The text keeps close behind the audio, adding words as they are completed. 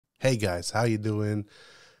Hey guys, how you doing?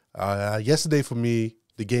 Yesterday for me,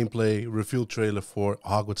 the gameplay reveal trailer for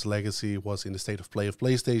Hogwarts Legacy was in the state of play of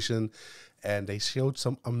PlayStation, and they showed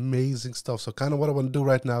some amazing stuff. So kind of what I want to do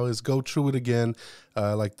right now is go through it again,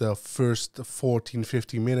 like the first 14,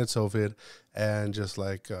 15 minutes of it, and just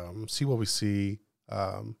like see what we see,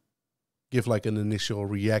 give like an initial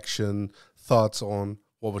reaction, thoughts on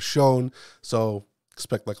what was shown. So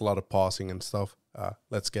expect like a lot of pausing and stuff.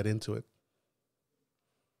 Let's get into it.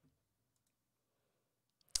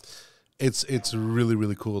 It's really,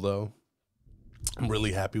 really cool though. I'm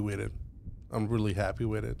really happy with it. I'm really happy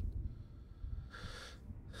with it.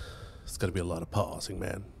 It's gonna be a lot of pausing,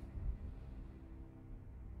 man.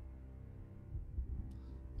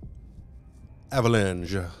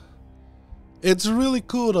 Avalanche. It's really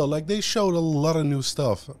cool though. Like they showed a lot of new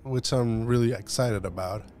stuff, which I'm really excited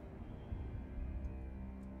about.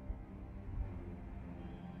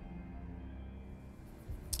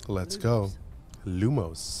 Let's go.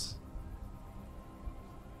 Lumos.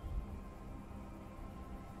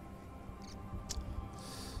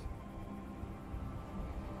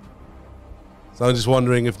 So I'm just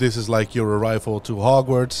wondering if this is like your arrival to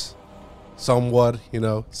Hogwarts, somewhat, you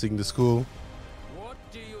know, seeing the school. What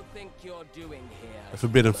do you think you're doing here? The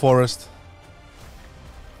Forbidden Forest.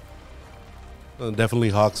 Definitely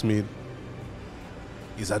Hogsmeade.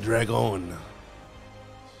 He's a dragon.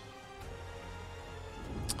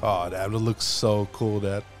 Oh, damn, it looks so cool,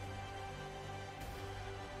 that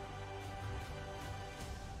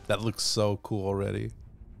looks so cool already.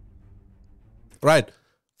 Right.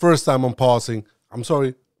 First time I'm pausing. I'm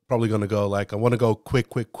sorry, probably gonna go like I want to go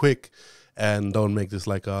quick, and don't make this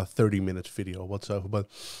like a 30-minute video whatsoever. But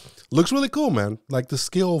looks really cool, man. Like the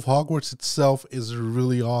scale of Hogwarts itself is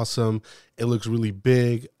really awesome. It looks really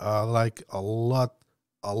big. Like a lot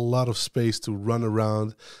of space to run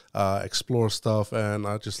around, explore stuff, and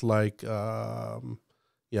I just like yeah,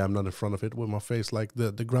 I'm not in front of it with my face. Like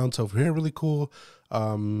the grounds over here really cool.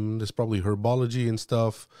 There's probably herbology and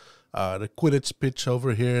stuff. The Quidditch pitch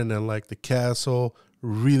over here, and then like the castle,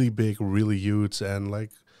 really big, really huge, and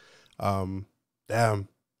like, damn,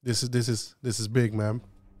 this is big, man.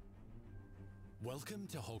 Welcome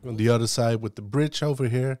to Hogwarts. On the other side with the bridge over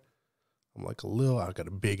here, I'm like I got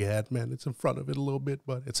a big head, man. It's in front of it a little bit,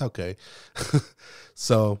 but it's okay.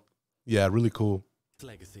 So, yeah, really cool.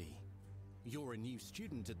 Legacy. You're a new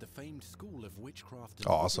student at the famed School of Witchcraft and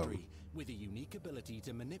Awesome. Wizardry with a unique ability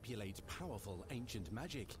to manipulate powerful ancient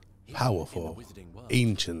magic. Powerful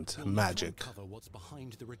ancient magic. Cover what's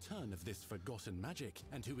behind the return of this forgotten magic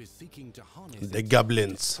and who is seeking to harness The it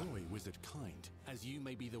goblins. to destroy wizard kind, as you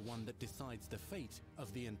may be the one that decides the fate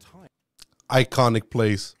of the entire Iconic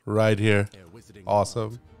place right here. wizarding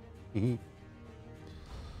Awesome. world.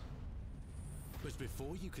 But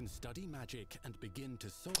before you can study magic and begin to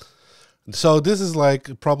solve. So this is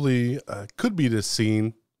like probably could be the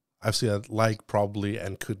scene. I've seen it like probably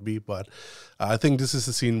and could be, but I think this is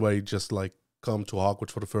the scene where you just like come to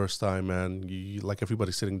Hogwarts for the first time, and you like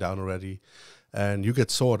everybody's sitting down already, and you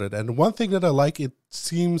get sorted. And one thing that I like, it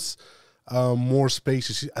seems more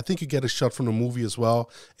spacious. I think you get a shot from the movie as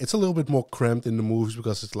well. It's a little bit more cramped in the movies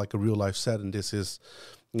because it's like a real life set, and this is,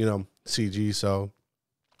 you know, CG. So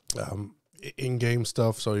in-game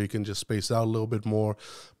stuff, so you can just space out a little bit more.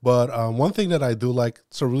 But one thing that I do like,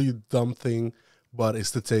 it's a really dumb thing, but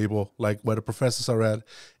it's the table, like where the professors are at.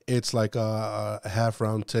 It's like a half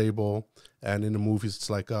round table, and in the movies it's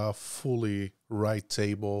like a fully right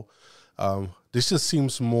table. This just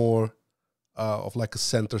seems more of like a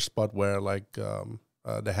center spot where like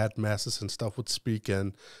the headmasters and stuff would speak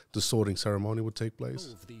and the sorting ceremony would take place.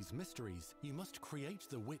 Solve these mysteries, you must create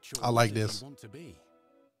the witch or I like wizard this. you want to be.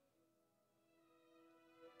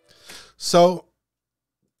 So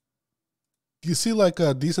you see like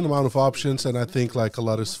a decent amount of options, and I think like a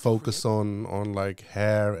lot is focused on like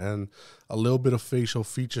hair and a little bit of facial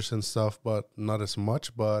features and stuff, but not as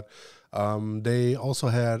much. But they also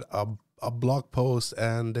had a blog post,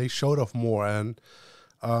 and they showed off more. And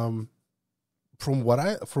from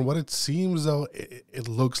what it seems though, it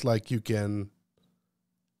looks like you can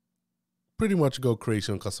pretty much go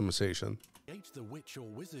crazy on customization. Create the witch or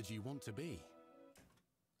wizard you want to be.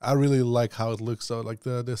 I really like how it looks though. Like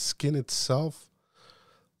the skin itself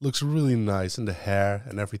looks really nice, and the hair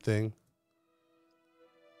and everything.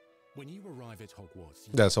 When you arrive at Hogwarts,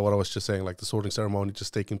 Yeah, so what I was just saying, like the sorting ceremony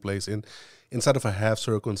just taking place inside of a half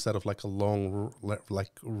circle instead of like a long like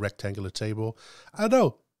rectangular table. I don't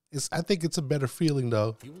know. I think it's a better feeling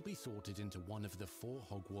though. you will be sorted into one of the 4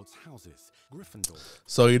 Hogwarts houses: Gryffindor,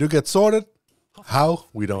 So you do get sorted. Hufflepuff, How?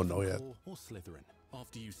 We don't know yet. Ravenclaw, or Slytherin.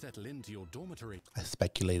 After you settle into your dormitory, I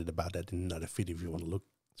speculated about that in another video if you want to look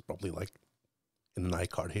It's probably like in an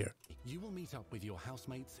iCard here. You will meet up with your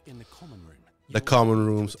housemates in the common room. The common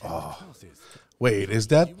rooms. Oh, wait, is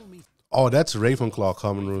that? Oh, that's Ravenclaw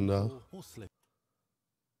common room though.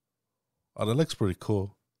 Oh, that looks pretty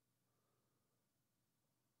cool.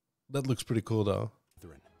 That looks pretty cool though.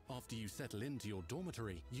 After you settle into your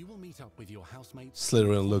dormitory, you will meet up with your housemates.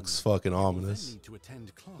 Slytherin looks fucking ominous.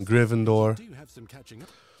 Gryffindor.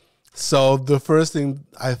 So the first thing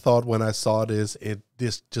I thought when I saw this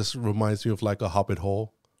just reminds me of like a Hobbit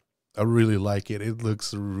hole. I really like it. It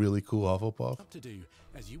looks really cool, Hufflepuff. Up to do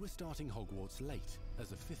as you were starting Hogwarts late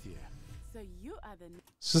as a 5th year. So you are the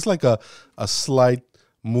It's just like a slight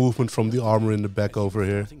movement from the armor in the back over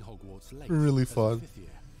here. Really fun.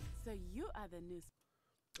 so you are the new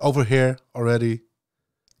Over here already,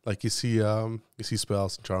 like you see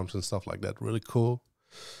spells and charms and stuff like that. Really cool.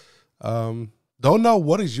 Don't know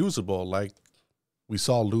what is usable. Like we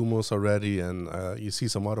saw Lumos already, and you see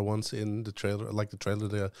some other ones in the trailer, like the trailer,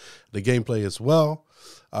 the gameplay as well.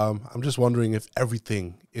 I'm just wondering if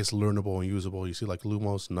everything is learnable and usable. You see like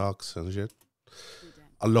Lumos, Nox, and shit.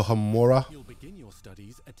 Alohomora. You'll begin your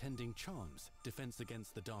studies attending charms, defense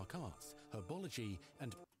against the dark arts, herbology,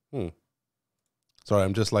 and Sorry,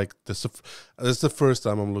 I'm just like this is the first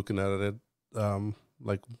time I'm looking at it,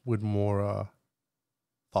 like with more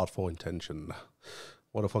thoughtful intention.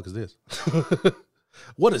 What the fuck is this?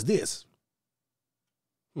 What is this?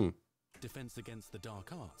 defense against the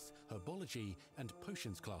dark arts, herbology, and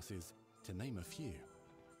potions classes, to name a few.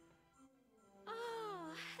 Oh,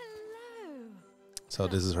 hello. So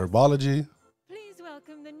this is herbology. Please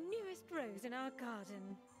welcome the newest rose in our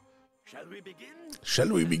garden. Shall we begin? Shall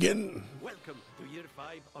we begin? Welcome to year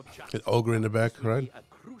 5 of Jack. An ogre in the back, This will right? be a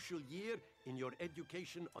crucial year in your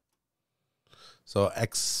education. So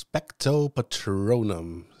expecto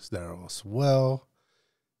patronum is there as well.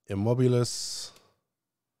 Immobilis.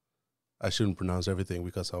 I shouldn't pronounce everything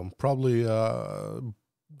because I'm probably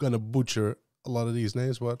gonna butcher a lot of these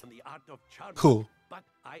names, but On the art of charm. cool. But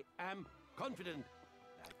I am confident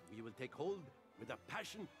that we will take hold with a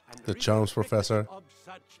passion and The real charms perspective professor. of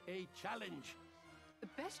such a challenge. The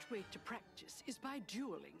best way to practice is by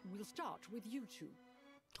dueling. We'll start with you two.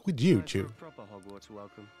 With you two. Proper Hogwarts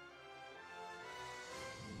welcome.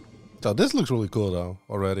 So this looks really cool though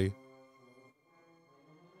already.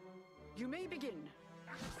 You may begin.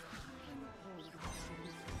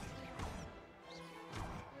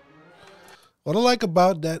 What I like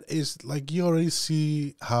about that is like you already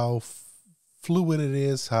see how fluid it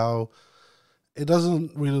is, how it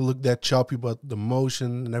doesn't really look that choppy, but the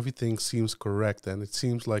motion and everything seems correct, and it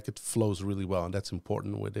seems like it flows really well, and that's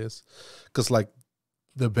important with this, because like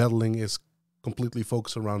the battling is completely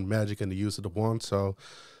focused around magic and the use of the wand, so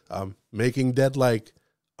making that like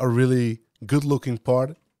a really good-looking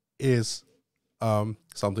part is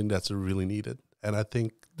something that's really needed, and I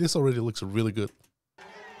think this already looks really good.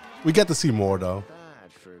 We get to see more though.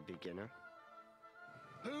 Bad for a beginner.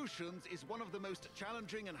 Potions is one of the most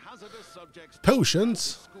challenging and hazardous subjects. Potions?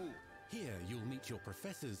 School. Here you'll meet your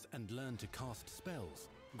professors and learn to cast spells,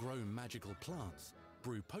 grow magical plants,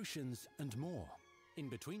 brew potions, and more. In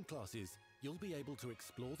between classes, you'll be able to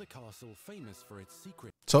explore the castle famous for its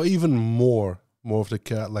secret. So even more of the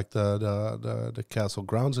the castle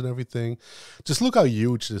grounds and everything. Just look how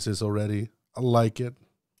huge this is already. I like it.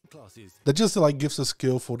 Classes. That just like gives a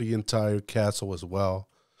skill for the entire castle as well.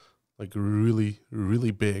 Like really,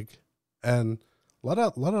 really big, and a lot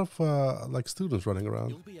of like students running around.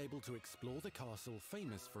 You'll be able to explore the castle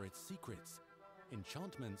famous for its secrets,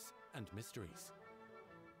 enchantments, and mysteries.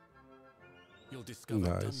 You'll discover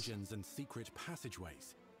Nice. dungeons and secret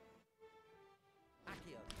passageways,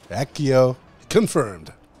 Accio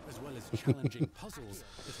confirmed. as well as challenging puzzles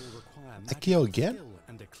that will require Accio magical again? skill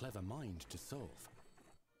and a clever mind to solve.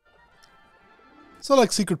 So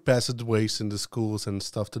like secret passageways in the schools and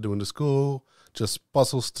stuff to do in the school, just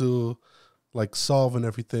puzzles to like solve and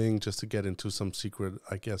everything, just to get into some secret,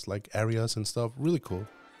 I guess, like areas and stuff. Really cool.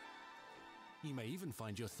 You may even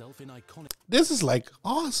find yourself in iconic This is like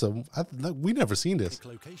awesome. We never seen this.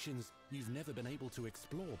 locations you've never been able to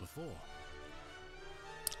explore before.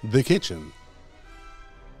 The kitchen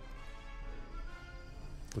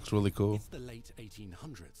looks really cool. It's the late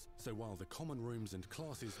 1800s, so while the common rooms and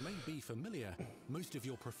classes may be familiar, most of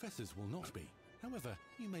your professors will not be. However,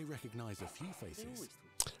 you may recognize a few faces.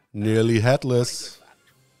 Nearly headless.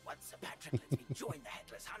 Once Sir Patrick lets me join the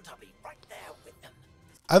Headless Hunt, I'll be right there with them.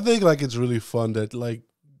 I think like it's really fun that like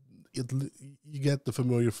you get the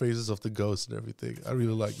familiar faces of the ghosts and everything. I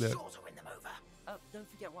really like that. Sure to win them over. Don't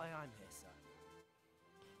forget why I'm here, sir.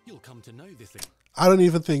 You'll come to know this I don't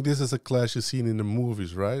even think this is a clash you've seen in the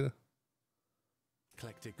movies, right?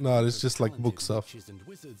 eclectic No, group it's of just like book talented stuff. witches and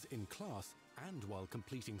wizards in class and while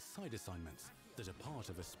completing side assignments that are part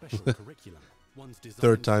of a special curriculum. One's designed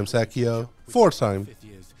Third to time, help you catch Sakio. up with Fourth your time. fifth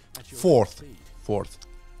years at your own Fourth. speed. Fourth.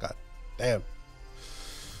 God damn.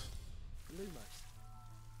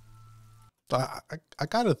 I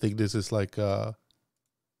kind of think this is like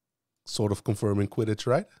sort of confirming Quidditch,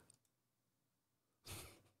 right?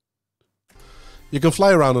 You can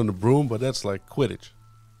fly around on the broom, but that's like Quidditch.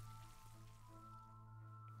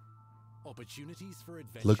 Opportunities for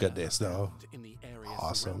adventure Look at this, though. abound in the area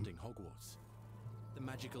Awesome. surrounding Hogwarts. The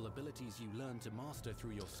magical abilities you learn to master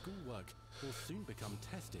through your schoolwork will soon become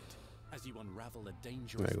tested as you unravel a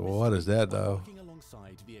dangerous Like, what is that, by though? working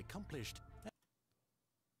alongside the accomplished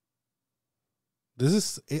This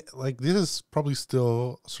is this is probably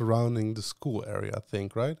still surrounding the school area, I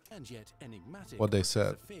think, right? and yet enigmatic What they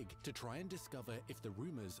Professor said. Fig to try and discover if the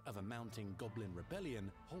rumors of a mounting goblin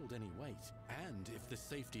rebellion hold any weight, and if the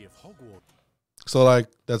safety of Hogwarts So like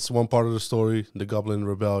that's one part of the story, the Goblin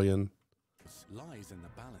Rebellion, lies in the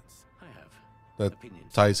balance. I have that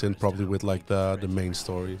opinions ties in as to probably how with like Hogwarts the spreads main around.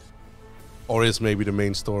 story, or is maybe the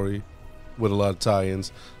main story with a lot of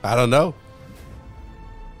tie-ins. I don't know.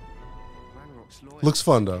 Ranrock's lawyers Looks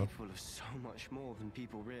fun, are though. capable of so much more than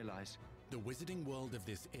people realize. The wizarding world of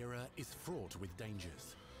this era is fraught with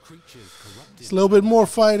dangers. Creatures corrupted. It's a little bit more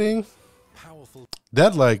fighting. Powerful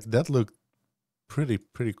That looked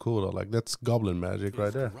pretty cool though. Like that's goblin magic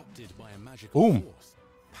right there. corrupted by a magical Boom. force.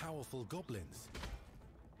 Powerful goblins.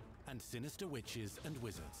 And sinister witches and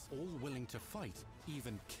wizards, all willing to fight,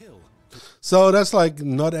 even kill, to So that's like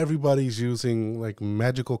not everybody's using like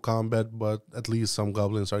magical combat, but at least some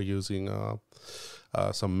goblins are using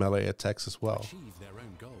some melee attacks as well. achieve their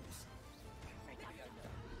own goals.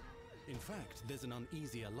 In fact, there's an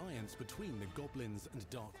uneasy alliance between the goblins and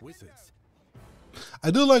dark wizards.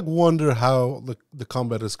 I do like wonder how the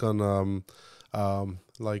combat is gonna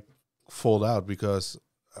like fold out, because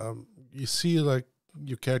you see like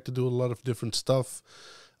your character do a lot of different stuff.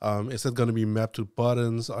 Is that gonna be mapped to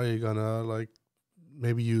buttons? Are you gonna like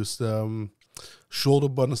maybe use the shoulder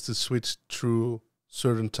buttons to switch through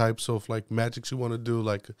certain types of like magics you want to do,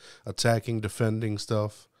 like attacking, defending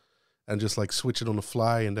stuff, and just like switch it on the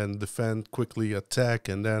fly and then defend quickly, attack,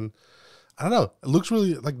 and then I don't know. It looks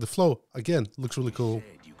really like the flow again. Looks really cool.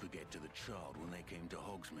 Said you could get to the child when they came to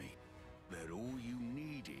Hogsmeade. That all you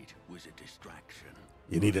needed was a distraction.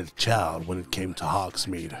 You needed a child when it came to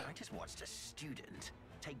Hogsmeade. I just watched a student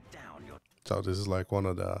take down your So this is like one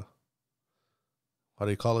of the, how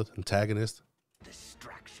do you call it, antagonist?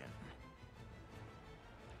 distraction.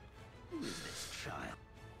 Who is this child?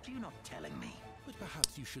 You're not telling me. But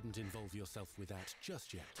perhaps you shouldn't involve yourself with that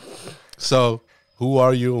just yet. So who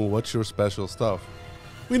are you and what's your special stuff?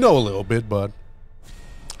 We know a little bit, but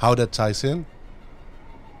how that ties in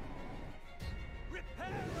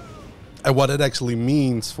and what it actually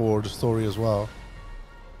means for the story as well.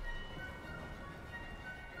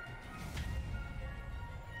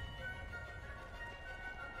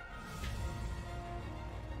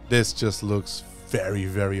 This just looks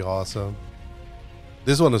very awesome.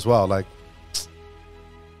 This one as well, like,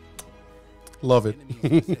 love it.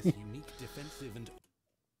 Enemies possess unique defensive and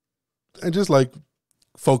And just like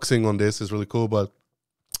focusing on this is really cool, but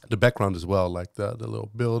the background as well, like the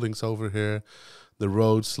little buildings over here, the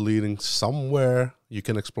roads leading somewhere you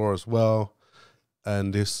can explore as well,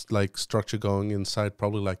 and this like structure going inside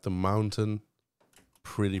probably like the mountain,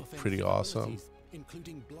 pretty offensive awesome. abilities,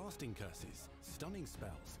 including blasting curses, stunning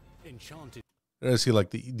spells, enchanted I see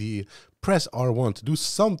like the press R1 to do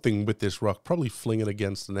something with this rock, probably fling it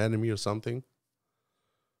against an enemy or something.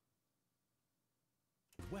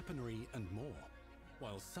 weaponry, and more.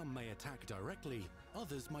 While some may attack directly,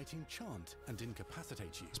 others might enchant and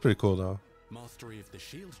incapacitate you. It's pretty cool though. Mastery of the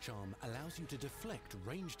shield charm allows you to deflect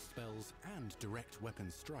ranged spells and direct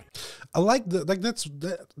weapon strikes. I like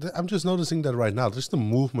I'm just noticing that right now. Just the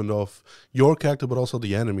movement of your character, but also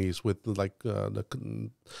the enemies with like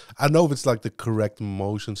I know if it's like the correct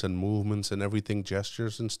motions and movements and everything,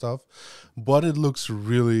 gestures and stuff, but it looks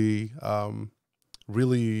really,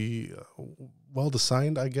 really well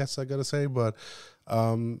designed, I guess I gotta say. But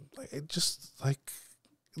it just like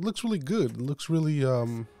it looks really good. It looks really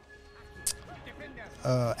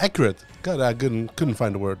accurate. God, I couldn't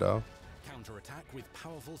find the word though. Counterattack with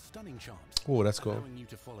powerful stunning charms. Oh, that's cool. Allowing you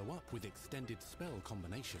to follow up with extended spell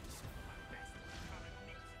combinations.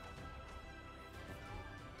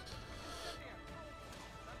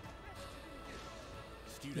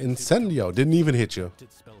 Students who Incendio didn't even hit you. adopted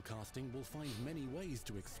spellcasting will find many ways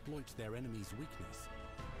to exploit their enemy's weakness.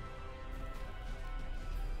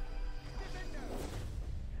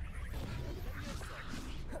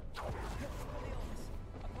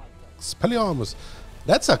 Expelliarmus.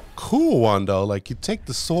 That's a cool one though. Like you take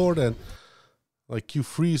the sword and like you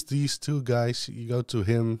freeze these two guys. You go to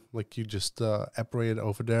him. Like you just apparate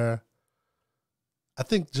over there. I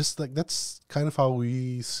think just like that's kind of how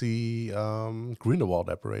we see Grindelwald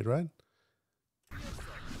apparate, right?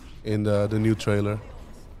 In the new trailer.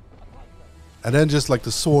 And then just like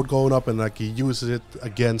the sword going up and like he uses it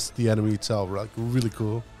against the enemy itself. Like really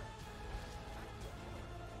cool.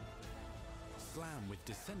 Slam with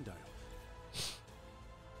Descendo.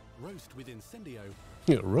 Roast with Incendio.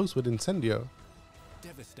 Yeah, roast with Incendio.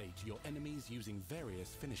 Devastate your enemies using various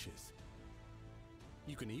finishes.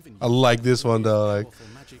 You can even I like this one though. Like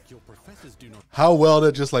magic your professors do not. how well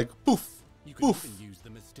they're just like poof, You can poof. even use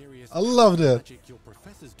the mysterious I love that. magic your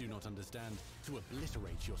professors do not understand to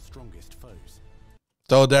obliterate your strongest foes.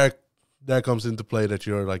 So there comes into play that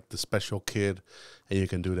you're like the special kid, and you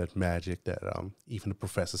can do that magic that even the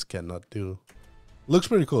professors cannot do. Looks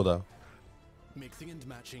pretty cool though. Mixing and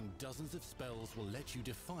matching dozens of spells will let you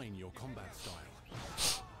define your combat style.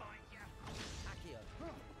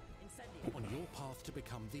 On your path to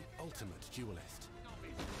become the ultimate duelist.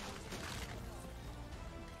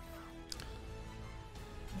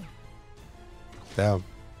 Damn.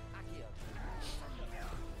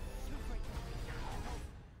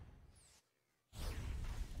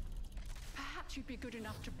 Perhaps you'd be good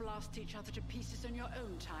enough to blast each other to pieces on your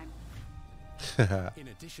own time. In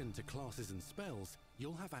addition to classes and spells,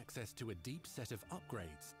 you'll have access to a deep set of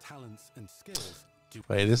upgrades, talents, and skills.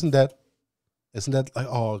 Wait, isn't that like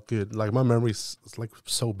oh good? Like my memory is like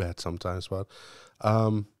so bad sometimes, but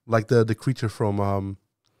like the creature from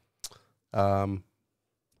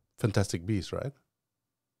Fantastic Beasts, right?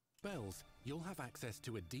 Spells, you'll have access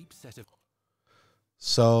to a deep set of.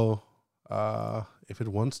 So if it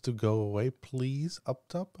wants to go away, please up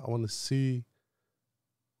top. I want to see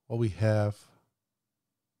what we have.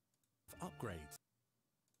 Upgrades.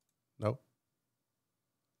 No.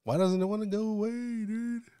 Why doesn't it want to go away,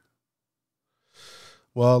 dude?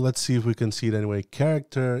 Well, let's see if we can see it anyway.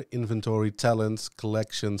 Character, inventory, talents,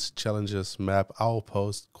 collections, challenges, map,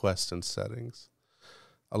 outpost, quest, and settings.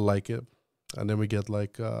 I like it. And then we get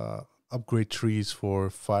like upgrade trees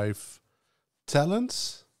for 5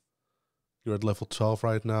 talents. You're at level 12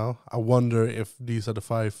 right now. I wonder if these are the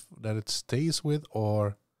 5 that it stays with,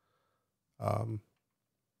 or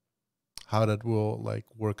how that will like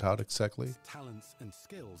work out exactly. Talents and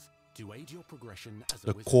skills to aid your progression as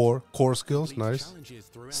The a wizard. core skills, Complete nice. challenges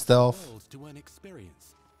throughout Stealth. the world to earn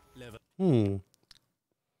experience. Level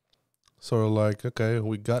Sort of like, okay,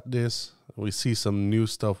 we got this. We see some new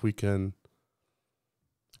stuff we can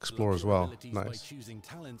explore as your well. abilities by Nice. choosing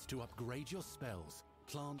talents to upgrade your spells,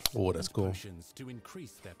 plants, Oh, that's and cool. potions to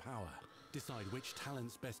increase their power. Decide which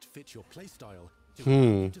talents best fit your playstyle to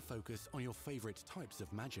allow you to focus on your favorite types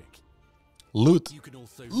of magic. Loot. You can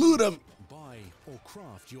also Loot 'em. buy or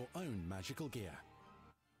craft your own magical gear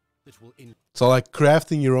that will So like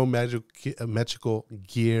crafting your own magical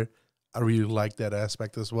gear. I really like that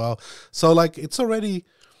aspect as well. So like it's already,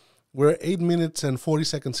 we're 8 minutes and 40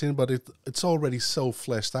 seconds in, but it's already so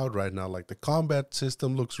fleshed out right now. Like the combat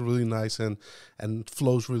system looks really nice and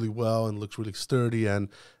flows really well and looks really sturdy and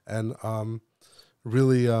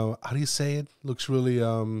really how do you say it? Looks really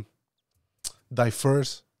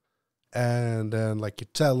diverse. And then like your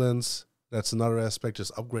talents, that's another aspect.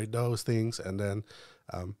 Just upgrade those things, and then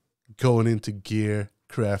going into gear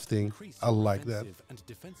crafting. increase I your like that. offensive and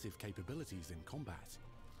defensive capabilities in combat.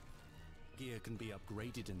 Gear can be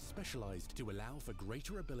upgraded and specialized to allow for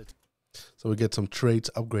greater abilities So we get some traits,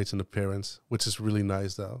 upgrades, and appearance, which is really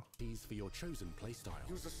nice though. for your chosen playstyle.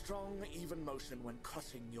 Use a strong, even motion when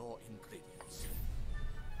cutting your ingredients.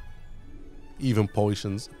 Even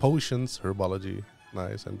potions, herbology,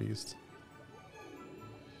 nice and beast.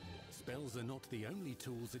 Spells are not the only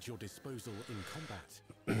tools at your disposal in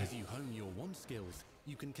combat. As you hone your wand skills,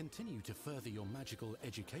 you can continue to further your magical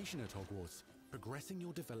education at Hogwarts, progressing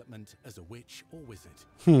your development as a witch or wizard.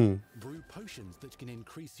 Brew potions that can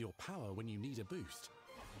increase your power when you need a boost.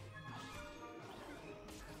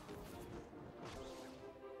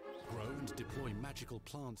 Grow and deploy magical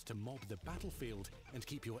plants to mob the battlefield and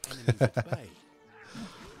keep your enemies at bay.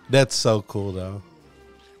 That's so cool though.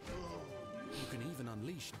 You can even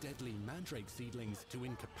unleash deadly mandrake seedlings to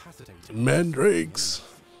incapacitate Mandrakes.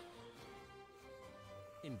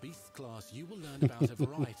 In Beasts class, you will learn about a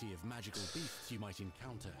variety of magical beasts you might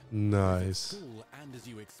encounter. Nice. At school and as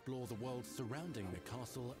you explore the world surrounding the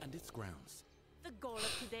castle and its grounds. The goal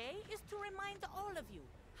of today is to remind all of you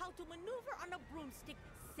how to maneuver on a broomstick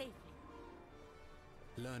safely.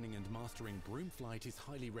 Learning and mastering broom flight is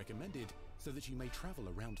highly recommended so that you may travel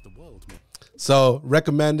around the world more. So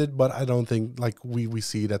recommended, but I don't think, like we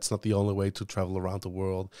see that's not the only way to travel around the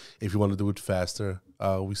world. If you want to do it faster,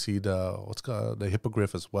 we see the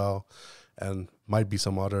hippogriff as well, and might be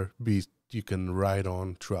some other beast you can ride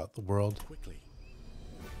on throughout the world. Quickly.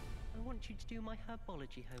 I want you to do my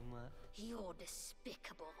herbology homework. You're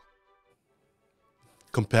despicable.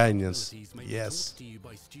 Companions, Abilities may be yes. taught to you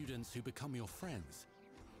by students who become your friends.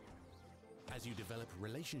 As you develop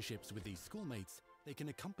relationships with these schoolmates, they can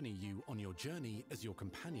accompany you on your journey as your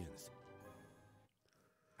companions.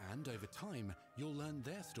 And over time, you'll learn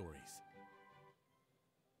their stories.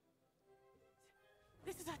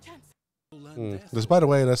 This is our chance. You'll learn their This, by the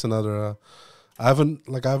way, that's another. I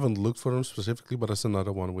haven't looked for them specifically, but that's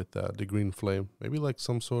another one with the green flame. Maybe like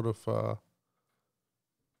some sort of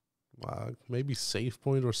maybe save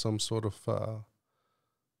point or some sort of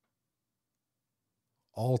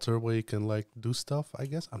altar where you can like do stuff. I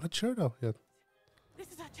guess I'm not sure though yet. This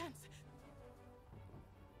is our chance.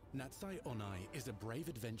 Natsai Onai is a brave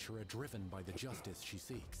adventurer driven by the justice she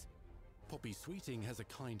seeks. Poppy Sweeting has a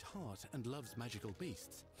kind heart and loves magical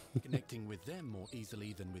beasts, connecting with them more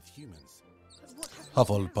easily than with humans.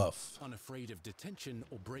 Hufflepuff. Unafraid of detention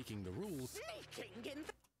or breaking the rules,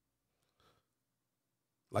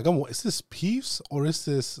 Like, is this Peeves or is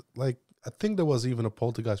this like? I think there was even a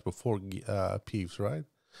poltergeist before Peeves, right?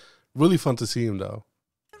 Really fun to see him though.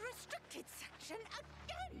 The restricted section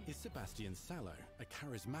again. is Sebastian Sallow, a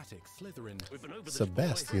charismatic Slytherin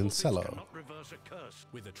Sebastian Sallow. Cannot reverse a curse.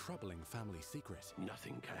 with a troubling family secret.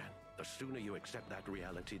 Nothing can. The sooner you accept that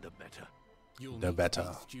reality, the better. You'll The meet better.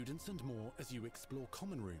 these students and more as you explore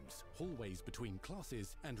common rooms, hallways between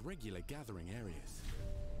classes, and regular gathering areas.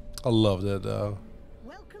 I love that though.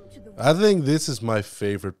 Welcome to the I think this is my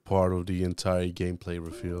favorite part of the entire gameplay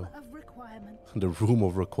reveal. of requirement. The room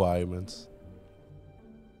of requirements.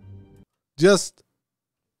 Just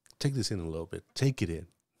take this in a little bit. Take it in.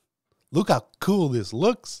 Look how cool this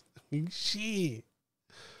looks. Shit.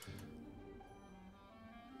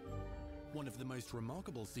 One of the most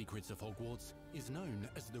remarkable secrets of Hogwarts is known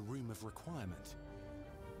as the Room of Requirement.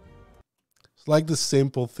 It's like the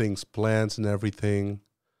simple things, plants and everything.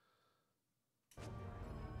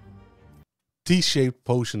 T-shaped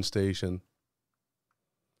potion station.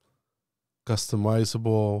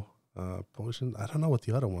 Customizable potion. I don't know what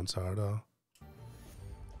the other ones are though.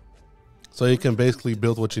 So you can basically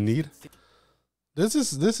build what you need. This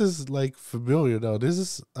is like familiar though. This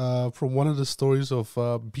is from one of the stories of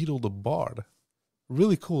Beetle the Bard.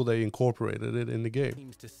 Really cool they incorporated it in the game.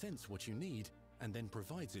 Seems to sense what you need and then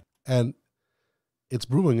provides it And it's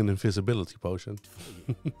brewing an invisibility potion.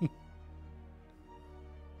 for you.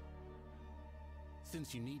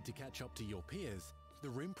 Since you need to catch up to your peers, the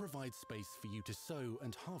room provides space for you to sow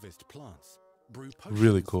and harvest plants, brew potions,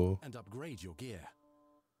 Really cool. and upgrade your gear.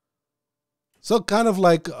 So kind of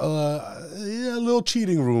like a little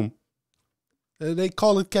cheating room. They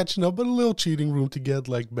call it catching up, but a little cheating room to get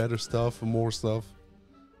like better stuff and more stuff.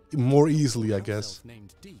 More easily, I guess. House elf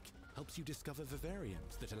named Deke helps you discover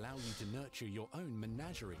vivariums that allow you to nurture your own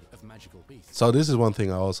menagerie of magical beasts. So this is one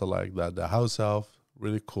thing I also like, that the house elf,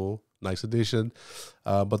 really cool, nice addition.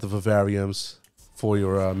 But the vivariums for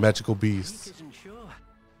your magical beasts. Deke isn't sure.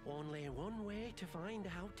 Only one way to find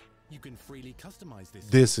out. You can freely customize this.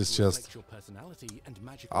 This to is reflect just- your personality and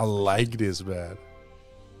magical. I like this, man.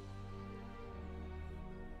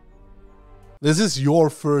 This is your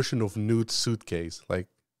version of Newt's suitcase. Like,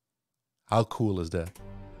 how cool is that?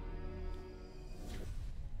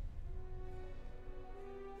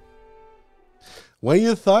 When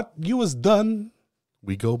you thought you was done,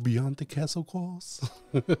 we go beyond the castle walls.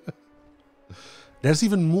 There's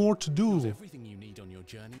even more to do. Everything you need on your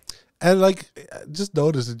journey. And like, just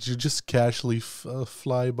notice that you just casually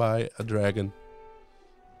fly by a dragon.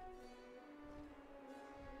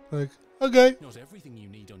 Like, okay. Not everything you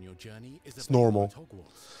need on your journey is It's available normal. at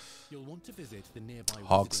Hogwarts. You'll want to visit the nearby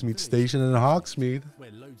Hogsmeade Wizarding Village, Station in Hogsmeade.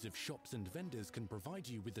 where loads of shops and vendors can provide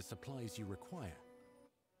you with the supplies you require.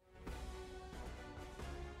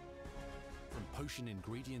 From potion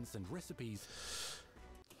ingredients and recipes,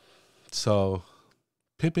 So,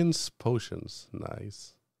 Pippin's potions,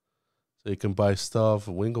 nice. So you can buy stuff,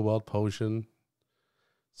 Wingelwald potion.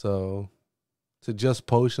 So, is it just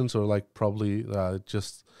potions or like probably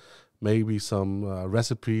just maybe some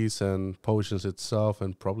recipes and potions itself,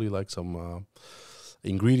 and probably like some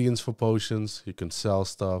ingredients for potions. You can sell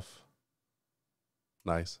stuff.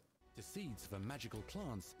 Nice. to seeds for magical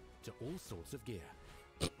plants, to all sorts of gear.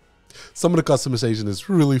 Some of the customization is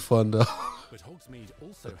really fun though. But Hogsmeade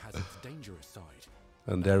also has its dangerous side.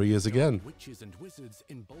 And there he is again. Witches and wizards,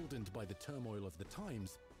 emboldened by the turmoil of the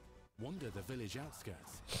times, wander the village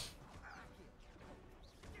outskirts.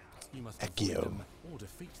 You must avoid them or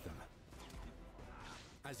defeat them.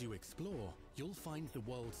 As you explore, you'll find the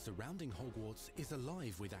world surrounding Hogwarts is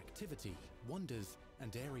alive with activity, wonders,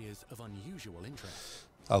 and areas of unusual interest.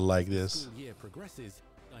 I like As the this. school year progresses,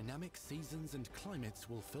 dynamic seasons and climates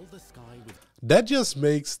will fill the sky with... That just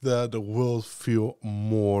makes the world feel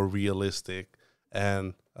more realistic.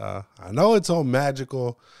 And I know it's all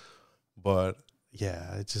magical, but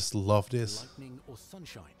yeah, I just love this. lightning or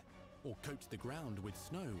sunshine, or coat the ground with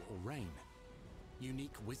snow or rain.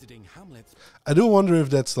 Unique wizarding hamlets. I do wonder if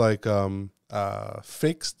that's like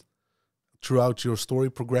fixed throughout your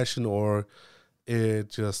story progression, or it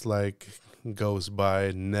just like goes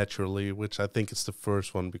by naturally, which I think it's the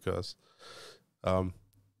first one, because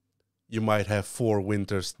you might have 4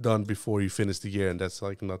 winters done before you finish the year, and that's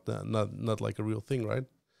like not like a real thing, right?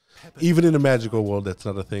 Even in a magical world, that's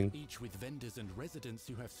not a thing. Each with vendors and residents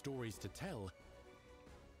who have stories to tell,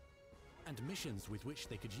 and missions with which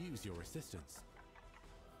they could use your assistance.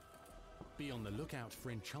 Be on the lookout for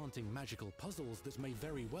enchanting magical puzzles that may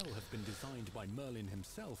very well have been designed by Merlin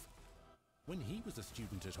himself when he was a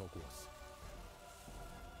student at Hogwarts.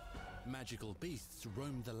 Magical beasts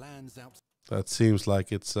roam the lands outside. That seems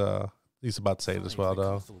like it's he's about to say it as well,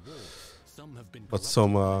 though. But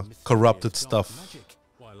some corrupted stuff. Magic,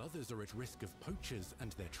 while others are at risk of poachers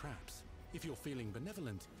and their traps. If you're feeling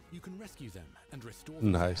benevolent, you can rescue them and restore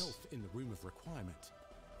them to health in the room of requirement.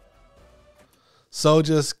 So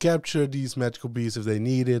just capture these magical beasts if they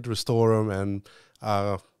need it, restore them,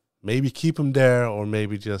 and maybe keep them there, or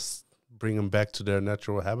maybe just bring them back to their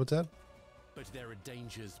natural habitat. But there are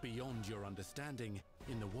dangers beyond your understanding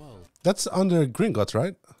in the world. That's under Gringotts,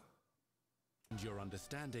 right? And your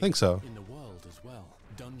understanding think so. In the world as well.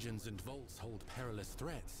 Dungeons and vaults hold perilous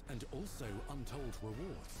threats and also untold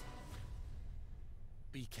rewards.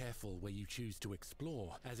 Be careful where you choose to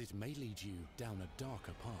explore, as it may lead you down a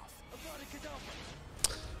darker path.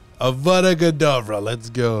 Avada Kedavra, let's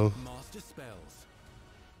go. Master spells.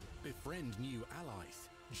 Befriend new allies.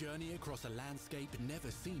 Journey across a landscape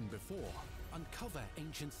never seen before. Uncover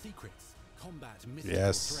ancient secrets. Combat mystical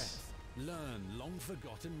threats. Learn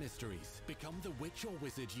long-forgotten mysteries. Become the witch or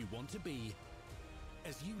wizard you want to be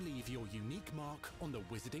as you leave your unique mark on the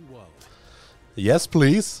wizarding world. Yes,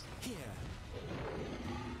 please. Here,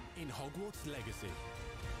 in Hogwarts Legacy.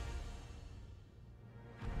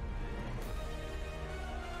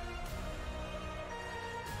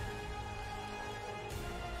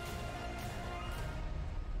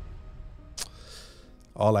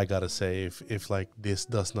 All I gotta say, if like this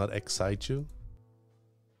does not excite you,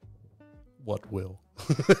 what will?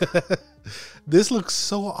 This looks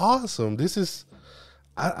so awesome. This is,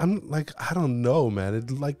 I'm like, I don't know, man.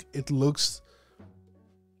 It looks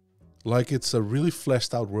like it's a really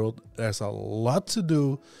fleshed out world. There's a lot to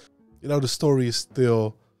do. You know, the story is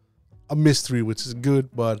still a mystery, which is good,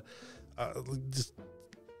 but just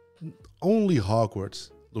only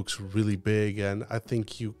Hogwarts looks really big, and I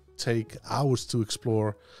think you take hours to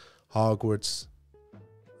explore Hogwarts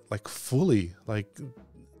like fully. Like,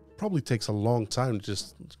 probably takes a long time to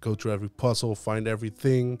just go through every puzzle, find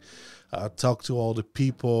everything, talk to all the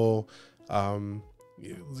people.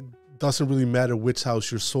 It doesn't really matter which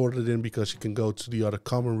house you're sorted in, because you can go to the other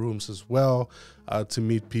common rooms as well to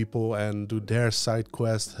meet people and do their side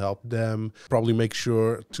quests, help them, probably make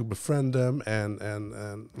sure to befriend them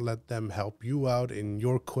and let them help you out in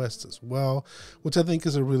your quest as well, which I think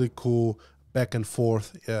is a really cool back and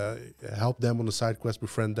forth. Help them on the side quest,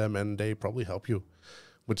 befriend them, and they probably help you,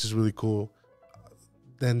 which is really cool.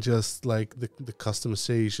 Then just like the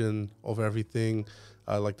customization of everything,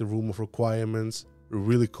 like the room of requirements,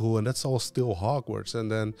 really cool. And that's all still Hogwarts. And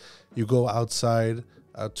then you go outside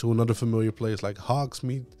to another familiar place like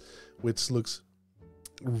Hogsmeade, which looks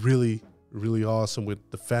really, really awesome with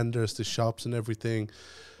the vendors, the shops and everything.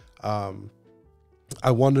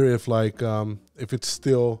 I wonder if like, if it's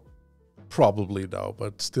still, probably though,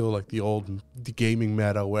 but still like the gaming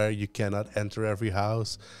meta where you cannot enter every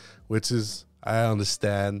house, which is, I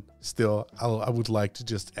understand. Still, I would like to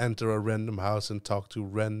just enter a random house and talk to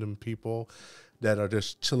random people that are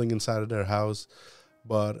just chilling inside of their house.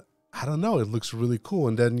 But I don't know, it looks really cool.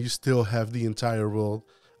 And then you still have the entire world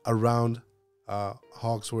around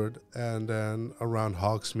Hogsmeade and then around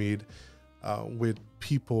Hogsmeade with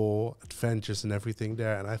people, adventures and everything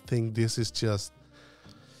there. And I think this is just,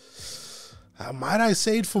 might I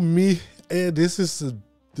say it, for me, this is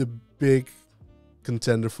the big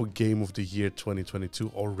contender for Game of the Year 2022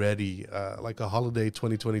 already, like a holiday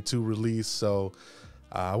 2022 release. So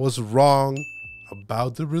I was wrong.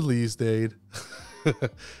 about the release date,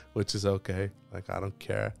 which is okay. Like, I don't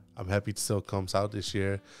care. I'm happy it still comes out this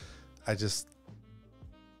year. I just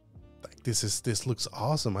like this looks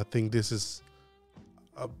awesome. I think this is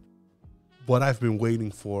what I've been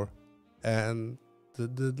waiting for, and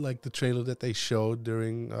the trailer that they showed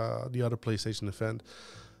during the other PlayStation event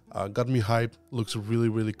got me hyped. Looks really,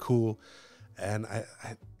 really cool, and I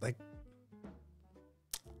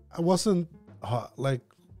wasn't like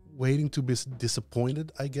waiting to be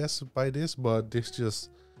disappointed, I guess, by this, but this just,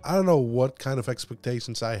 I don't know what kind of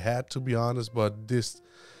expectations I had, to be honest, but this,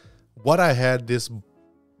 what I had, this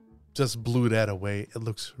just blew that away. It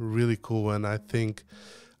looks really cool, and I think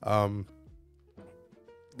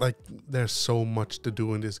like there's so much to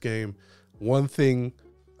do in this game. One thing,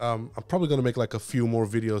 I'm probably gonna make like a few more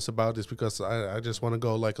videos about this because I just want to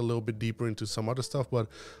go like a little bit deeper into some other stuff. But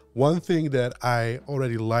one thing that I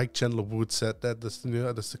already like, Chandler Wood said that that's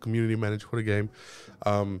the community manager for the game.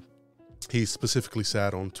 He specifically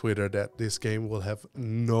said on Twitter that this game will have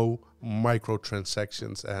no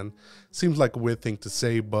microtransactions, and seems like a weird thing to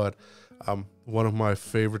say, but one of my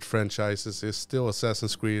favorite franchises is still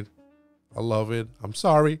Assassin's Creed. I love it. I'm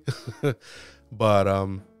sorry, but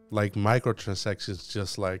like microtransactions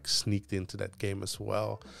just like sneaked into that game as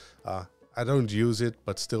well. I don't use it,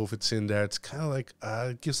 but still, if it's in there, it's kind of like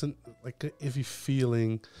it gives an like an iffy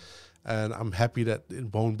feeling, and I'm happy that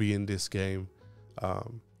it won't be in this game.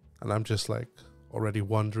 And I'm just like already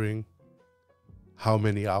wondering how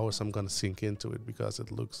many hours I'm gonna sink into it because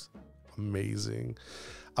it looks amazing.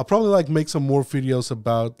 I'll probably like make some more videos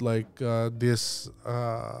about like this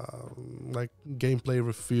like gameplay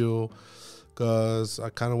reveal, because I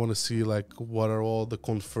kind of want to see like what are all the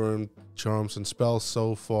confirmed charms and spells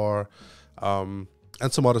so far, and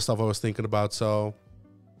some other stuff I was thinking about. So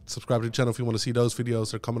subscribe to the channel if you want to see those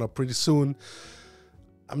videos. They're coming up pretty soon.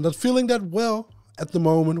 I'm not feeling that well at the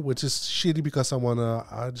moment, which is shitty because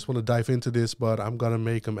I just want to dive into this, but I'm gonna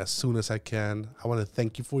make them as soon as I can. I want to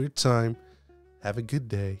thank you for your time. Have a good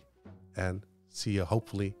day, and see you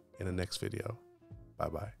hopefully in the next video. Bye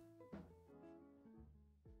bye.